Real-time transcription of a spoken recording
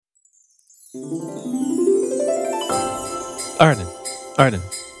Arden,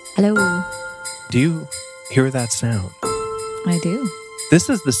 Hello. do you hear that sound? I do. This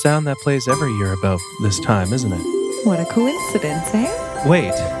is the sound that plays every year about this time, isn't it? What a coincidence, eh?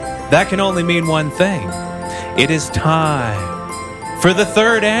 Wait, that can only mean one thing. It is time for the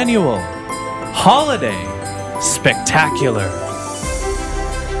third annual Holiday Spectacular.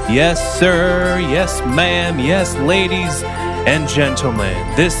 Yes, sir. Yes, ma'am. Yes, ladies and gentlemen.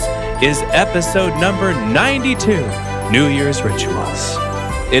 This is episode number 92, New Year's Rituals.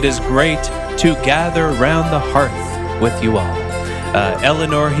 It is great to gather around the hearth with you all.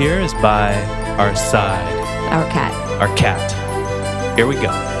 Eleanor here is by our side. Our cat. Our cat. Here we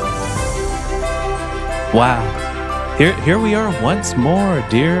go. Wow. Here we are once more,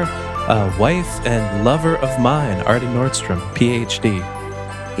 dear wife and lover of mine, Arden Nordstrom, PhD.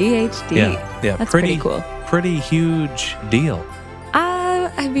 PhD. Yeah. That's pretty cool. Pretty huge deal.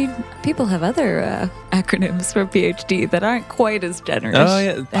 I mean, people have other acronyms for PhD that aren't quite as generous. Oh,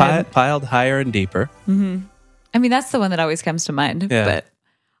 yeah. Piled higher and deeper. Mm-hmm. I mean, that's the one that always comes to mind. Yeah. But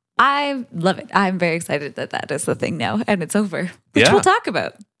I love it. I'm very excited that is the thing now and it's over, which Yeah. we'll talk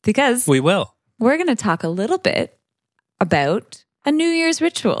about because We will. we're going to talk a little bit about a New Year's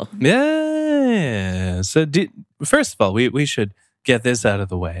ritual. Yeah. So, first of all, we should get this out of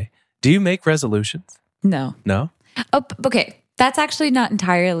the way. Do you make resolutions? No. No? Oh, okay. That's actually not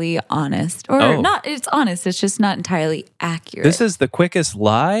entirely honest. Or not, it's honest. It's just not entirely accurate. This is the quickest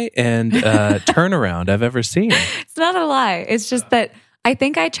lie and turnaround I've ever seen. It's not a lie. It's just that I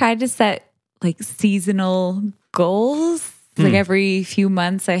think I tried to set like seasonal goals. Like every few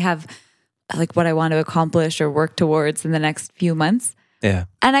months, I have like what I want to accomplish or work towards in the next few months. Yeah.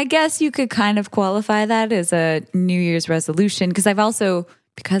 And I guess you could kind of qualify that as a New Year's resolution because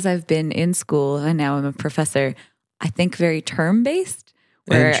because I've been in school and now I'm a professor, I think very term-based.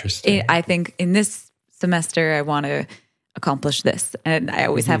 Where Interesting. I think in this semester, I want to accomplish this. And I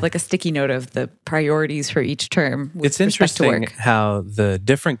always have like a sticky note of the priorities for each term with It's respect to interesting work. how the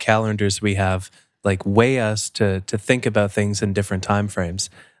different calendars we have like weigh us to think about things in different time frames.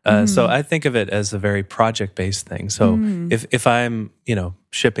 So I think of it as a very project-based thing. So if I'm,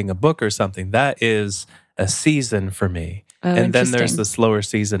 shipping a book or something, that is a season for me. And then there's interesting. the slower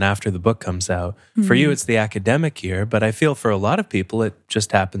season after the book comes out. For you, it's the academic year, but I feel for a lot of people, it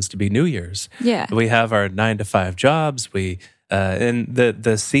just happens to be New Year's. Yeah. We have our 9-to-5 jobs. And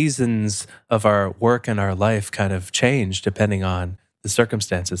the seasons of our work and our life kind of change depending on the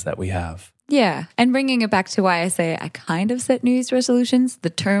circumstances that we have. Yeah. And bringing it back to why I say I kind of set New Year's resolutions, the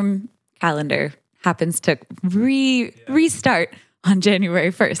term calendar happens to restart on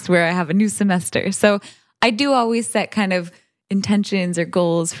January 1st, where I have a new semester. So I do always set kind of intentions or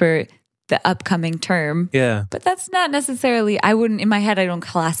goals for the upcoming term. Yeah. But that's not necessarily, in my head, I don't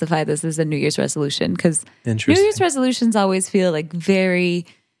classify this as a New Year's resolution because New Interesting. Year's resolutions always feel like very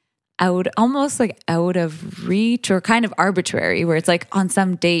almost like out of reach or kind of arbitrary, where it's like on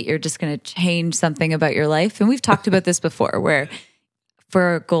some date, you're just going to change something about your life. And we've talked about this before, where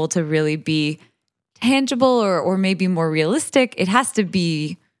for a goal to really be tangible or maybe more realistic, it has to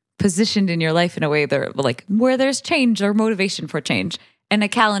be positioned in your life in a way that like where there's change or motivation for change. And a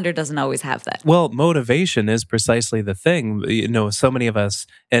calendar doesn't always have that. Well, motivation is precisely the thing. So many of us,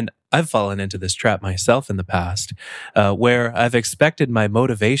 and I've fallen into this trap myself in the past, where I've expected my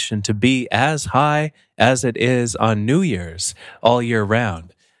motivation to be as high as it is on New Year's all year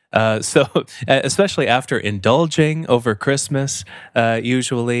round. So especially after indulging over Christmas,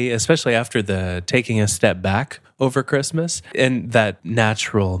 usually, especially after the taking a step back over Christmas and that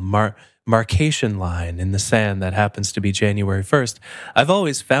natural marcation line in the sand that happens to be January 1st, I've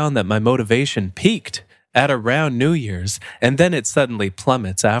always found that my motivation peaked at around New Year's, and then it suddenly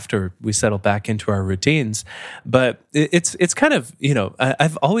plummets after we settle back into our routines. But it's kind of,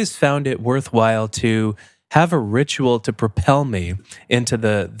 I've always found it worthwhile to have a ritual to propel me into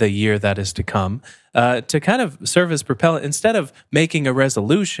the year that is to come, to kind of serve as propellant instead of making a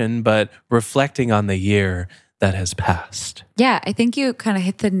resolution, but reflecting on the year that has passed. Yeah, I think you kind of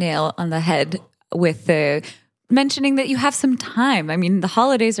hit the nail on the head with the mentioning that you have some time. I mean, the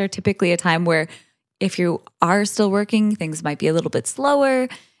holidays are typically a time where if you are still working, things might be a little bit slower,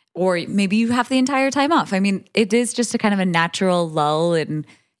 or maybe you have the entire time off. I mean, it is just a kind of a natural lull in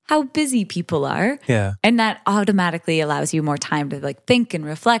how busy people are. Yeah. And that automatically allows you more time to like think and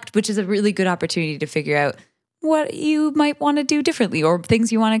reflect, which is a really good opportunity to figure out what you might want to do differently or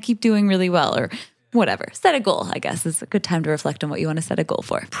things you want to keep doing really well or whatever. Set a goal, I guess, is a good time to reflect on what you want to set a goal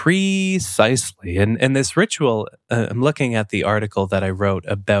for. Precisely. And this ritual, I'm looking at the article that I wrote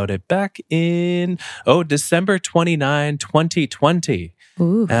about it back in, December 29, 2020.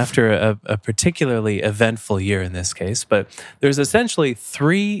 Ooh. after a particularly eventful year in this case. But there's essentially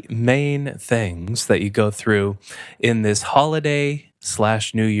three main things that you go through in this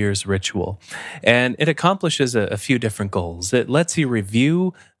holiday/New Year's ritual. And it accomplishes a few different goals. It lets you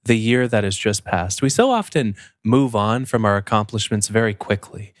review the year that has just passed. We so often move on from our accomplishments very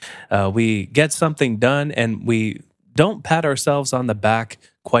quickly. We get something done and we don't pat ourselves on the back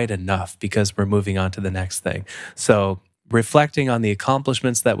quite enough because we're moving on to the next thing. So reflecting on the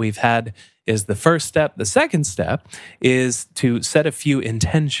accomplishments that we've had is the first step. The second step is to set a few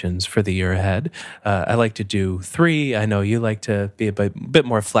intentions for the year ahead. I like to do 3. I know you like to be a bit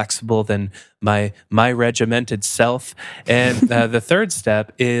more flexible than my regimented self. And the third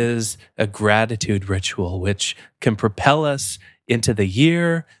step is a gratitude ritual, which can propel us into the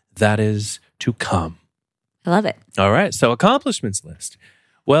year that is to come. I love it. All right. So accomplishments list.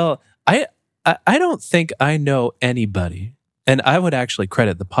 Well, I don't think I know anybody, and I would actually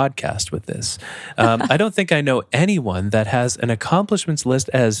credit the podcast with this. I don't think I know anyone that has an accomplishments list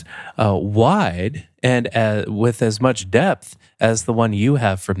as wide and with as much depth as the one you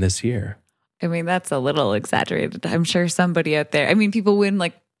have from this year. I mean, that's a little exaggerated. I'm sure somebody out there, I mean, people win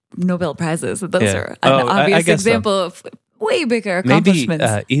like Nobel Prizes. Those are an obvious example of way bigger accomplishments.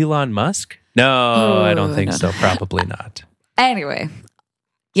 Maybe Elon Musk? No, I don't think so. Probably not. Anyway.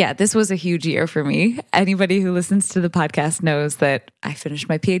 Yeah, this was a huge year for me. Anybody who listens to the podcast knows that I finished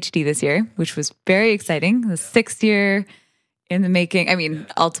my PhD this year, which was very exciting. The 6th year in the making. I mean,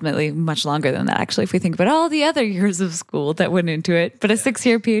 ultimately much longer than that, actually, if we think about all the other years of school that went into it. But a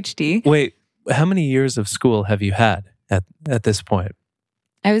 6-year PhD. Wait, how many years of school have you had at this point?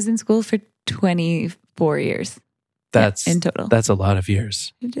 I was in school for 24 years. That's in total. That's a lot of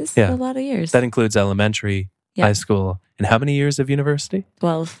years. It is a lot of years. That includes elementary, high school, and how many years of university?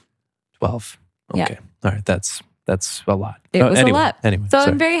 12. 12. Okay. Yeah. All right. That's a lot. It was a lot. Anyway, so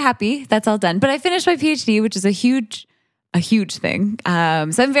I'm very happy that's all done. But I finished my PhD, which is a huge thing. So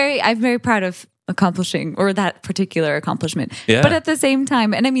I'm very proud of accomplishing or that particular accomplishment. Yeah. But at the same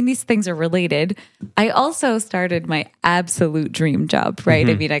time, and I mean, these things are related. I also started my absolute dream job, right?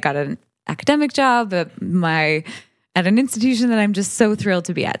 I mean, I got an academic job at an institution that I'm just so thrilled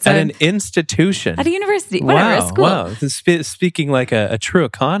to be at. So at an institution? At a university, whatever, a school. Wow. Speaking like a true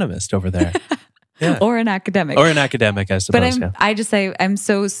economist over there. Yeah. Or an academic. Or an academic, I suppose. But I just say I'm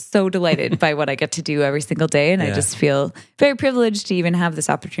so delighted by what I get to do every single day. And I just feel very privileged to even have this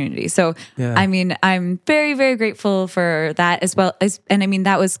opportunity. So, I mean, I'm very, very grateful for that as well. And I mean,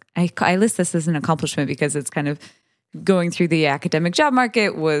 that was, I list this as an accomplishment because it's kind of going through the academic job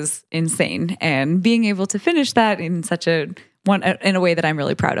market was insane, and being able to finish that in in a way that I'm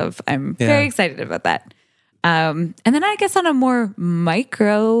really proud of. I'm very excited about that. And then I guess on a more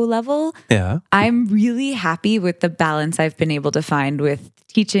micro level, I'm really happy with the balance I've been able to find with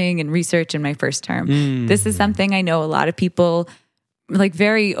teaching and research in my first term. This is something I know a lot of people like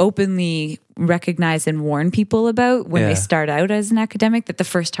very openly recognize and warn people about when they start out as an academic, that the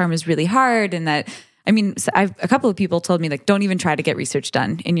first term is really hard, and that I mean, a couple of people told me, like, don't even try to get research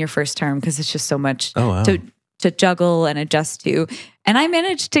done in your first term because it's just so much to juggle and adjust to. And I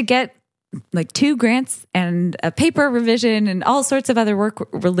managed to get like 2 grants and a paper revision and all sorts of other work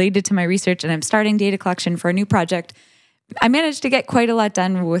related to my research. And I'm starting data collection for a new project. I managed to get quite a lot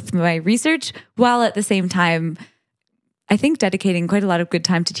done with my research while at the same time, I think, dedicating quite a lot of good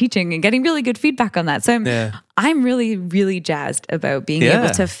time to teaching and getting really good feedback on that. So I'm really, really jazzed about being able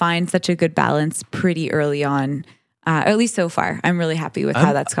to find such a good balance pretty early on, or at least so far. I'm really happy with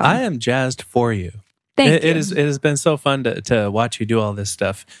how that's gone. I am jazzed for you. Thank you. It has been so fun to watch you do all this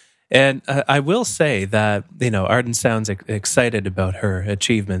stuff. And I will say that, Arden sounds excited about her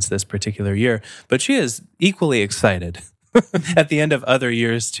achievements this particular year, but she is equally excited at the end of other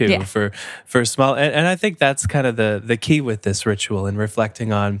years too, for small. And I think that's kind of the key with this ritual and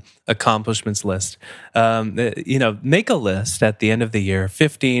reflecting on accomplishments list. Make a list at the end of the year,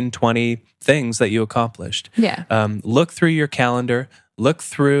 15, 20 things that you accomplished. Look through your calendar. Look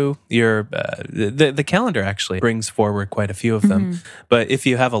through your, the calendar actually brings forward quite a few of them. But if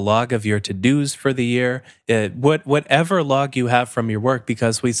you have a log of your to-dos for the year, whatever log you have from your work,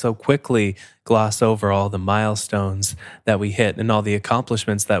 because we so quickly gloss over all the milestones that we hit and all the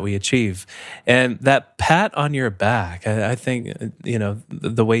accomplishments that we achieve. And that pat on your back, I think,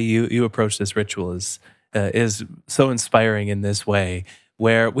 the way you approach this ritual is so inspiring in this way,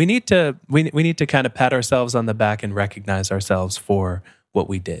 where we need to kind of pat ourselves on the back and recognize ourselves for what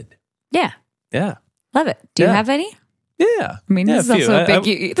we did. Yeah. Yeah. Love it. Do you have any? Yeah. I mean, Yeah, this is also a big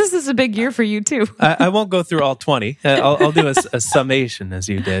year. This is a big year for you too. I won't go through all 20. I'll do a summation as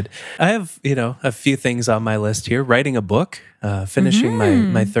you did. I have, a few things on my list here. Writing a book, finishing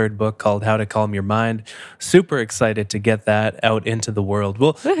my third book called How to Calm Your Mind. Super excited to get that out into the world.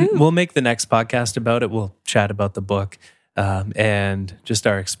 We'll make the next podcast about it. We'll chat about the book. And just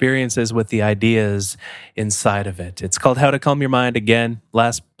our experiences with the ideas inside of it. It's called How to Calm Your Mind. Again,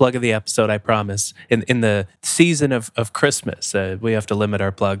 last plug of the episode, I promise. In the season of Christmas, we have to limit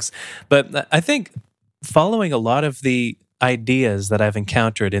our plugs. But I think following a lot of the ideas that I've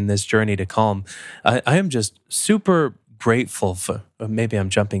encountered in this journey to calm, I am just super grateful for, maybe I'm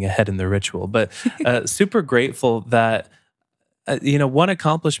jumping ahead in the ritual, but super grateful that one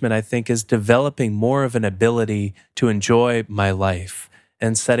accomplishment I think is developing more of an ability to enjoy my life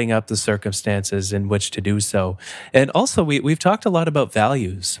and setting up the circumstances in which to do so. And also, we've talked a lot about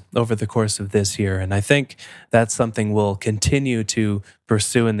values over the course of this year, and I think that's something we'll continue to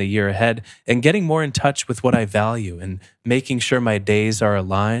pursue in the year ahead, and getting more in touch with what I value and making sure my days are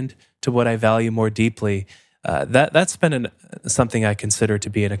aligned to what I value more deeply. That's been something I consider to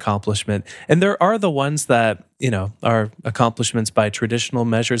be an accomplishment. And there are the ones that, are accomplishments by traditional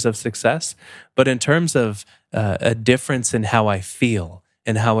measures of success. But in terms of a difference in how I feel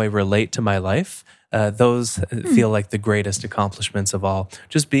and how I relate to my life, those feel like the greatest accomplishments of all.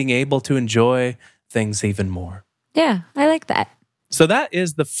 Just being able to enjoy things even more. Yeah, I like that. So that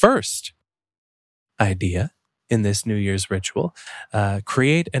is the first idea in this New Year's ritual.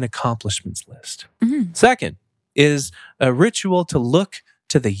 Create an accomplishments list. Mm-hmm. Second is a ritual to look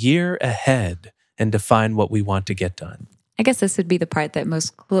to the year ahead and define what we want to get done. I guess this would be the part that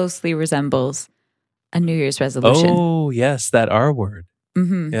most closely resembles a New Year's resolution. Oh, yes, that R word.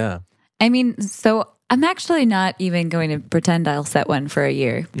 Mm-hmm. Yeah. I mean, so I'm actually not even going to pretend I'll set one for a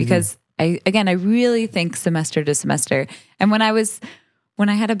year because I really think semester to semester. And when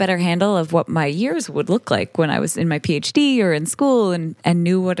I had a better handle of what my years would look like when I was in my PhD or in school and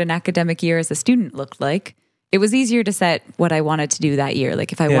knew what an academic year as a student looked like, it was easier to set what I wanted to do that year.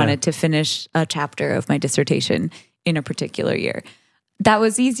 Like if I wanted to finish a chapter of my dissertation in a particular year. That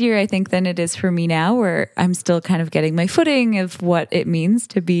was easier, I think, than it is for me now, where I'm still kind of getting my footing of what it means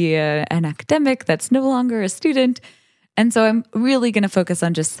to be an academic that's no longer a student. And so I'm really going to focus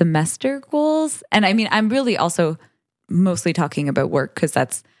on just semester goals. And I mean, I'm really also mostly talking about work because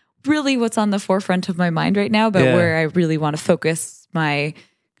that's really what's on the forefront of my mind right now, but where I really want to focus my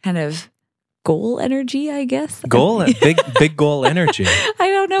kind of goal energy, I guess. Big goal energy. I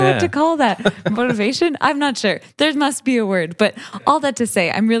don't know what to call that. Motivation? I'm not sure. There must be a word, but all that to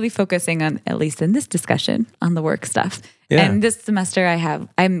say, I'm really focusing on, at least in this discussion, on the work stuff. Yeah. And this semester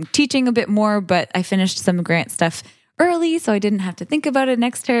I'm teaching a bit more, but I finished some grant stuff early, so I didn't have to think about it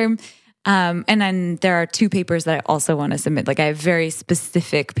next term. And then there are 2 papers that I also want to submit. Like I have very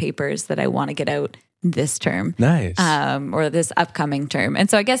specific papers that I want to get out this term. Nice. Or this upcoming term. And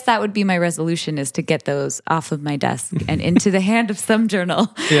so I guess that would be my resolution, is to get those off of my desk and into the hand of some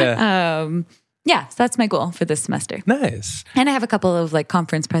journal. Yeah. So that's my goal for this semester. Nice. And I have a couple of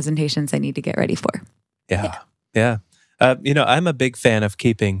conference presentations I need to get ready for. Yeah. I'm a big fan of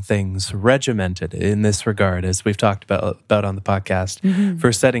keeping things regimented in this regard, as we've talked about on the podcast,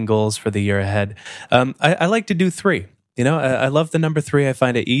 for setting goals for the year ahead. I like to do 3. I love the number 3. I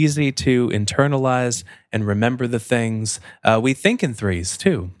find it easy to internalize and remember the things. We think in 3s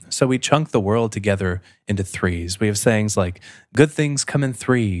too. So we chunk the world together into 3s. We have sayings like, good things come in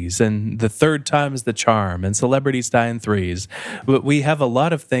 3s, and the third time is the charm, and celebrities die in 3s. But we have a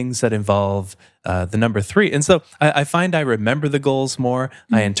lot of things that involve the number 3. And so I find I remember the goals more,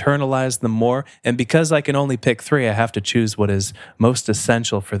 I internalize them more, and because I can only pick 3, I have to choose what is most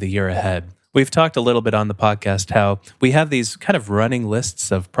essential for the year ahead. We've talked a little bit on the podcast how we have these kind of running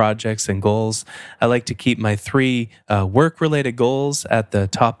lists of projects and goals. I like to keep my 3 work-related goals at the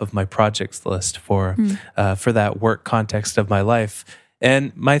top of my projects list for that work context of my life.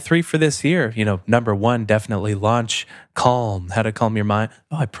 And my 3 for this year, number 1, definitely launch Calm, How to Calm Your Mind.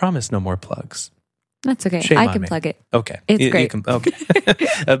 Oh, I promise no more plugs. That's okay. Shame I on can me. plug it. Okay. It's great.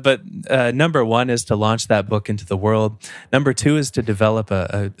 Okay. But number 1 is to launch that book into the world. Number 2 is to develop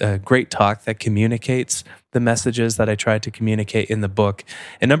a great talk that communicates the messages that I tried to communicate in the book.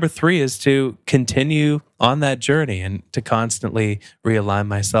 And number 3 is to continue on that journey and to constantly realign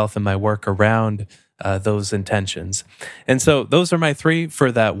myself and my work around those intentions. And so those are my 3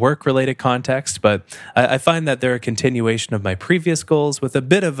 for that work-related context, but I find that they're a continuation of my previous goals with a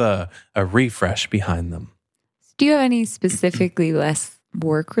bit of a refresh behind them. Do you have any specifically less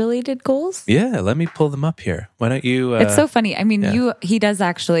work-related goals. Yeah, let me pull them up here. Why don't you? It's so funny. I mean, he does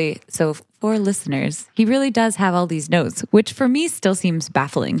actually. So for listeners, he really does have all these notes, which for me still seems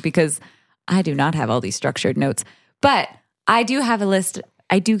baffling because I do not have all these structured notes. But I do have a list.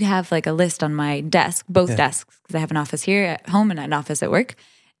 I do have like a list on my desk, both desks, because I have an office here at home and an office at work.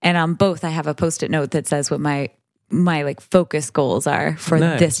 And on both, I have a Post-it note that says what my like focus goals are for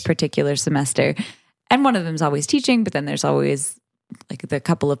this particular semester. And one of them is always teaching, but then there's always like the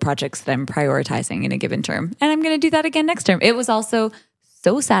couple of projects that I'm prioritizing in a given term. And I'm going to do that again next term. It was also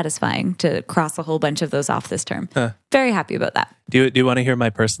so satisfying to cross a whole bunch of those off this term. Very happy about that. Do you want to hear my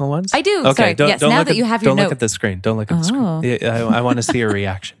personal ones? I do. Okay. Sorry. Yes. Now that you have your note. Don't look at the screen. Don't look at the screen. Yeah, I want to see your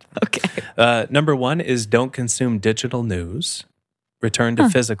reaction. Okay. Number 1 is don't consume digital news. Return to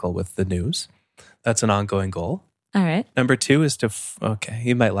physical with the news. That's an ongoing goal. All right. Number 2 is to, okay,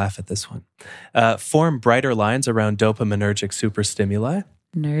 you might laugh at this one. Form brighter lines around dopaminergic superstimuli.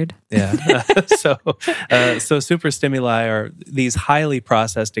 Nerd. Yeah. So superstimuli are these highly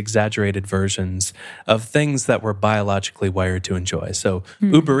processed, exaggerated versions of things that we're biologically wired to enjoy. So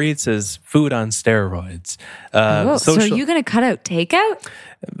Uber Eats is food on steroids. So are you going to cut out takeout?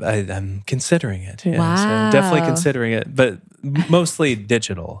 I'm considering it. Yes. Wow. Definitely considering it, but mostly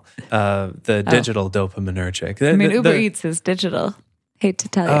digital. The digital dopaminergic. I mean, Uber Eats is digital. Hate to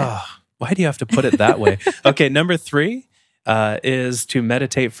tell you. Why do you have to put it that way? Okay, number 3 is to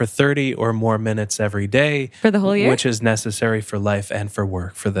meditate for 30 or more minutes every day. For the whole year? Which is necessary for life and for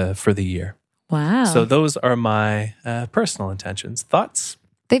work for the year. Wow. So those are my personal intentions. Thoughts?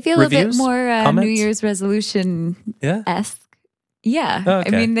 They feel reviews, a bit more comments? New Year's resolution-esque. Yeah.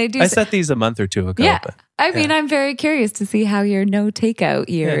 Okay. I mean, they do. I set these a month or 2 ago. Yeah. But, I mean, I'm very curious to see how your no takeout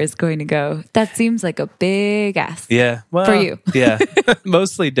year is going to go. That seems like a big ask. Yeah. Well, for you. Yeah.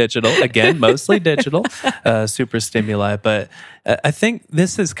 Mostly digital. Again, mostly digital. Super stimuli. But I think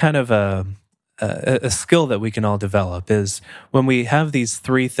this is kind of a skill that we can all develop is when we have these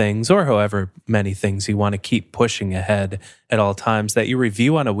 3 things or however many things you want to keep pushing ahead at all times that you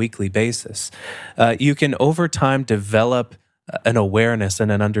review on a weekly basis. You can over time develop an awareness and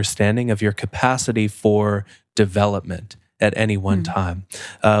an understanding of your capacity for development at any one time,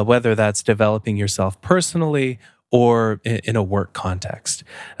 whether that's developing yourself personally or in a work context.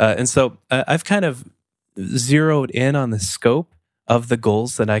 And so I've kind of zeroed in on the scope of the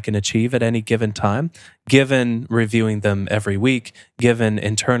goals that I can achieve at any given time, given reviewing them every week, given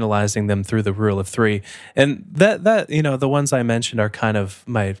internalizing them through the rule of 3. And that the ones I mentioned are kind of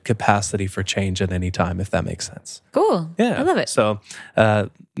my capacity for change at any time, if that makes sense. Cool. Yeah. I love it. So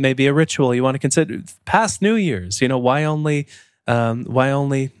maybe a ritual you want to consider past New Year's, why only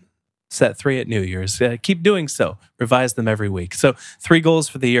set 3 at New Year's? Keep doing so. Revise them every week. So 3 goals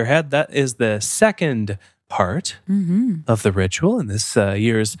for the year ahead. That is the second part of the ritual in this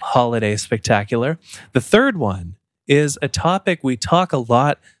year's holiday spectacular. The third one is a topic we talk a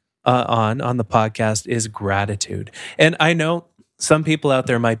lot on the podcast is gratitude. And I know some people out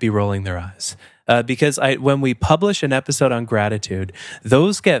there might be rolling their eyes because when we publish an episode on gratitude,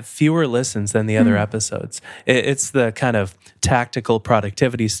 those get fewer listens than the other episodes. It's the kind of tactical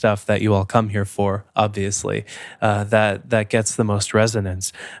productivity stuff that you all come here for, obviously, that gets the most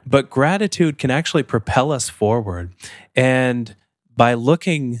resonance. But gratitude can actually propel us forward. And by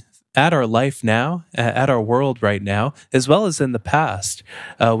looking at our life now, at our world right now, as well as in the past,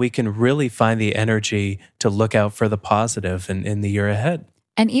 we can really find the energy to look out for the positive in the year ahead.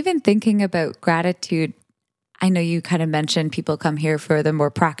 And even thinking about gratitude, I know you kind of mentioned people come here for the more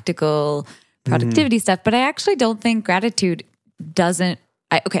practical productivity stuff, but I actually don't think gratitude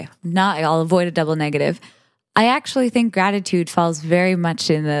I'll avoid a double negative. I actually think gratitude falls very much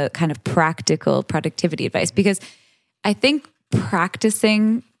in the kind of practical productivity advice because I think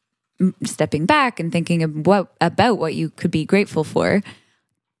practicing stepping back and thinking about what you could be grateful for,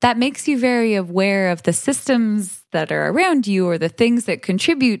 that makes you very aware of the systems that are around you or the things that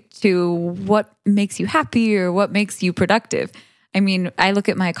contribute to what makes you happy or what makes you productive. I mean, I look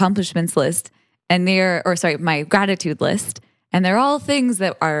at my accomplishments list and my gratitude list, and they're all things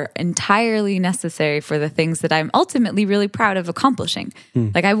that are entirely necessary for the things that I'm ultimately really proud of accomplishing.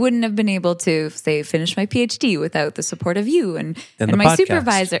 Like I wouldn't have been able to, say, finish my PhD without the support of you and my podcast.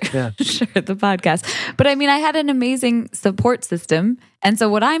 supervisor. Yeah. Sure, the podcast. But I mean, I had an amazing support system. And so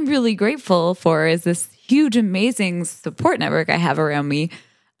what I'm really grateful for is this huge, amazing support network I have around me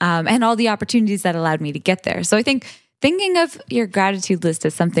and all the opportunities that allowed me to get there. So I think thinking of your gratitude list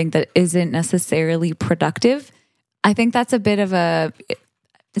as something that isn't necessarily productive, I think that's a bit of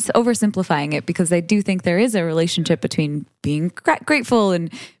it's oversimplifying it because I do think there is a relationship between being grateful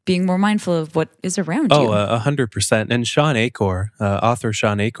and being more mindful of what is around you. 100%. And Sean Achor, author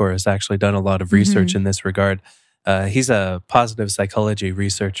Sean Achor, has actually done a lot of research in this regard. He's a positive psychology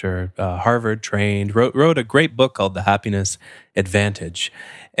researcher, Harvard trained, wrote a great book called The Happiness Advantage.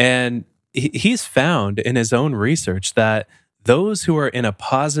 And he's found in his own research that those who are in a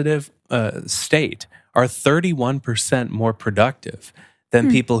positive state are 31% more productive than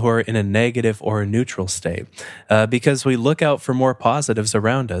people who are in a negative or a neutral state. Because we look out for more positives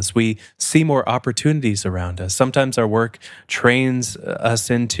around us. We see more opportunities around us. Sometimes our work trains us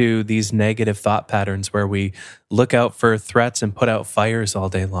into these negative thought patterns where we look out for threats and put out fires all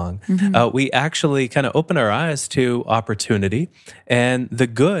day long. We actually kind of open our eyes to opportunity and the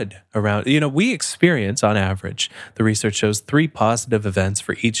good around. We experience, on average, the research shows 3 positive events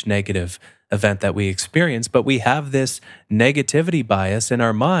for each negative event that we experience, but we have this negativity bias in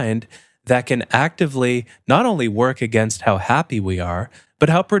our mind that can actively not only work against how happy we are, but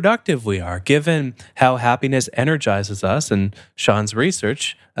how productive we are, given how happiness energizes us, and Sean's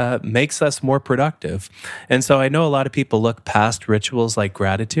research makes us more productive. And so I know a lot of people look past rituals like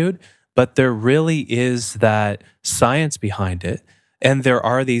gratitude, but there really is that science behind it. And there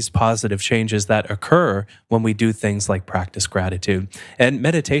are these positive changes that occur when we do things like practice gratitude. And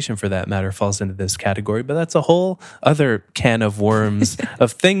meditation, for that matter, falls into this category. But that's a whole other can of worms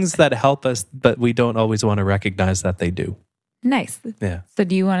of things that help us, but we don't always want to recognize that they do. Nice. Yeah. So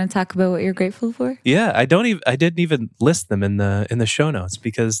do you want to talk about what you're grateful for? Yeah, I didn't even list them in the show notes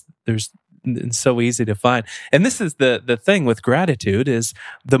because it's so easy to find. And this is the thing with gratitude is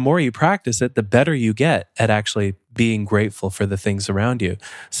the more you practice it, the better you get at actually being grateful for the things around you.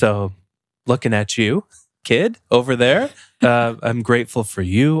 So looking at you, kid, over there, I'm grateful for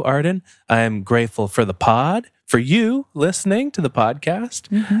you, Arden. I'm grateful for the pod, for you listening to the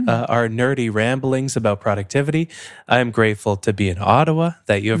podcast, our nerdy ramblings about productivity. I'm grateful to be in Ottawa,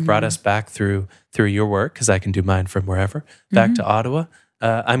 that you have brought us back through your work, because I can do mine from wherever, back to Ottawa.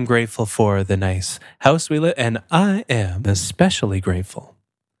 I'm grateful for the nice house we live, and I am especially grateful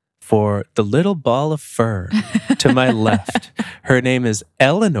for the little ball of fur to my left. Her name is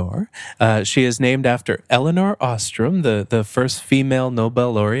Eleanor. She is named after Elinor Ostrom, the first female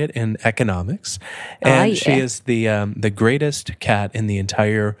Nobel laureate in economics, and she is the greatest cat in the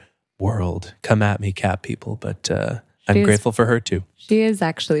entire world. Come at me, cat people, but I'm grateful for her too. She is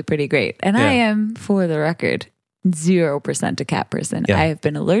actually pretty great, and I am, for the record, 0% a cat person. I have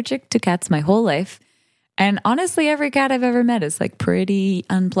been allergic to cats my whole life. And honestly, every cat I've ever met is like pretty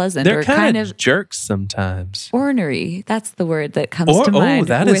unpleasant. They're kind of jerks sometimes. Ornery. That's the word that comes to mind. Oh,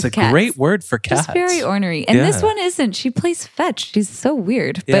 that is a great word for cats. Just very ornery. And this one isn't. She plays fetch. She's so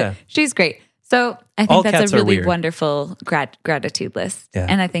weird, but she's great. So I think that's a really wonderful gratitude list. Yeah.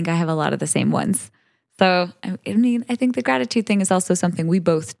 And I think I have a lot of the same ones. So, I mean, I think the gratitude thing is also something we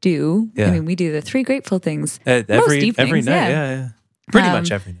both do. Yeah. I mean, we do the 3 grateful things most evenings. Every night, yeah. Pretty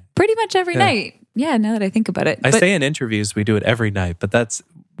much every night. Pretty much every night. Yeah, now that I think about it. I say in interviews we do it every night, but that's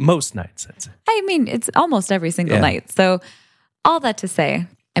most nights, I'd say. I mean, it's almost every single night. So all that to say,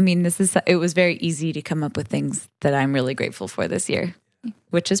 I mean, it was very easy to come up with things that I'm really grateful for this year,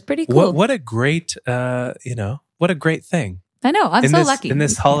 which is pretty cool. What a great, what a great thing. I know. I'm so lucky. In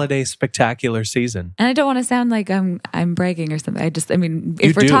this holiday spectacular season. And I don't want to sound like I'm bragging or something.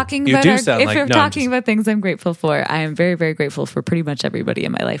 If we're talking about things I'm grateful for, I am very, very grateful for pretty much everybody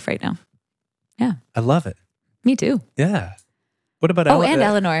in my life right now. Yeah. I love it. Me too. Yeah. What about and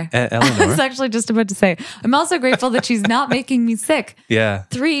Eleanor? Eleanor. I was actually just about to say, I'm also grateful that she's not making me sick. Yeah.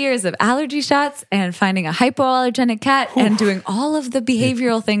 3 years of allergy shots and finding a hypoallergenic cat and doing all of the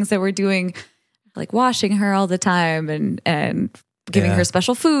behavioral things that we're doing, like washing her all the time and giving her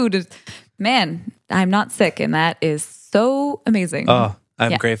special food. Man, I'm not sick, and that is so amazing. Oh,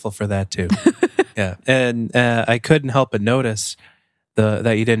 I'm grateful for that too. Yeah. And I couldn't help but notice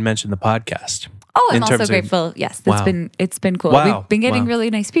that you didn't mention the podcast. Oh, I'm also grateful. Yes, it's been cool. Wow. We've been getting really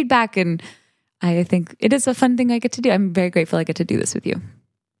nice feedback, and I think it is a fun thing I get to do. I'm very grateful I get to do this with you.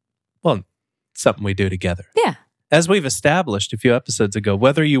 Well, something we do together. Yeah. As we've established a few episodes ago,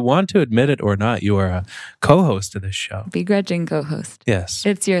 whether you want to admit it or not, you are a co-host of this show. Begrudging co-host. Yes.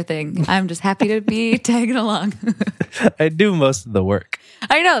 It's your thing. I'm just happy to be tagging along. I do most of the work.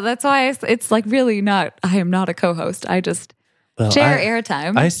 I know. That's why it's like really not, I am not a co-host. I just share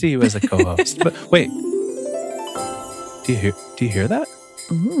airtime. I see you as a co-host. But wait, do you hear that?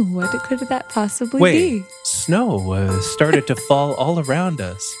 Ooh, what could that possibly be? Snow started to fall all around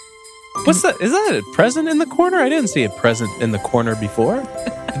us. What's that? Is that a present in the corner? I didn't see a present in the corner before.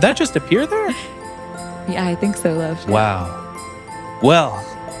 Did that just appear there? Yeah, I think so, love. Wow. Well,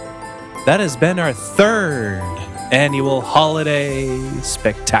 that has been our third annual holiday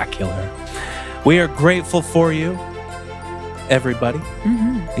spectacular. We are grateful for you, everybody.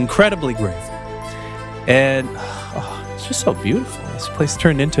 Incredibly grateful. And it's just so beautiful. This place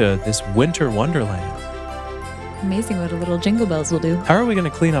turned into this winter wonderland. Amazing what a little jingle bells will do. How are we going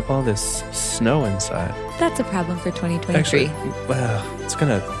to clean up all this snow inside? That's a problem for 2023. Actually, well, it's going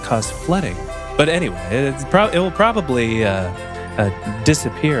to cause flooding. But anyway, it will probably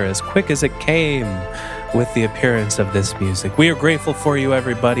disappear as quick as it came with the appearance of this music. We are grateful for you,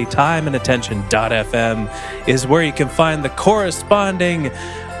 everybody. Timeandattention.fm is where you can find the corresponding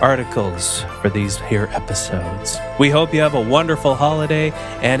articles for these here episodes. We hope you have a wonderful holiday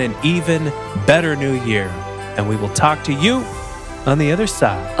and an even better new year. And we will talk to you on the other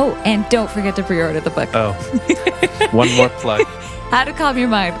side. Oh, and don't forget to pre-order the book. Oh, one more plug. How to Calm Your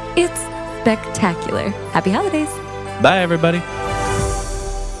Mind. It's spectacular. Happy holidays. Bye, everybody.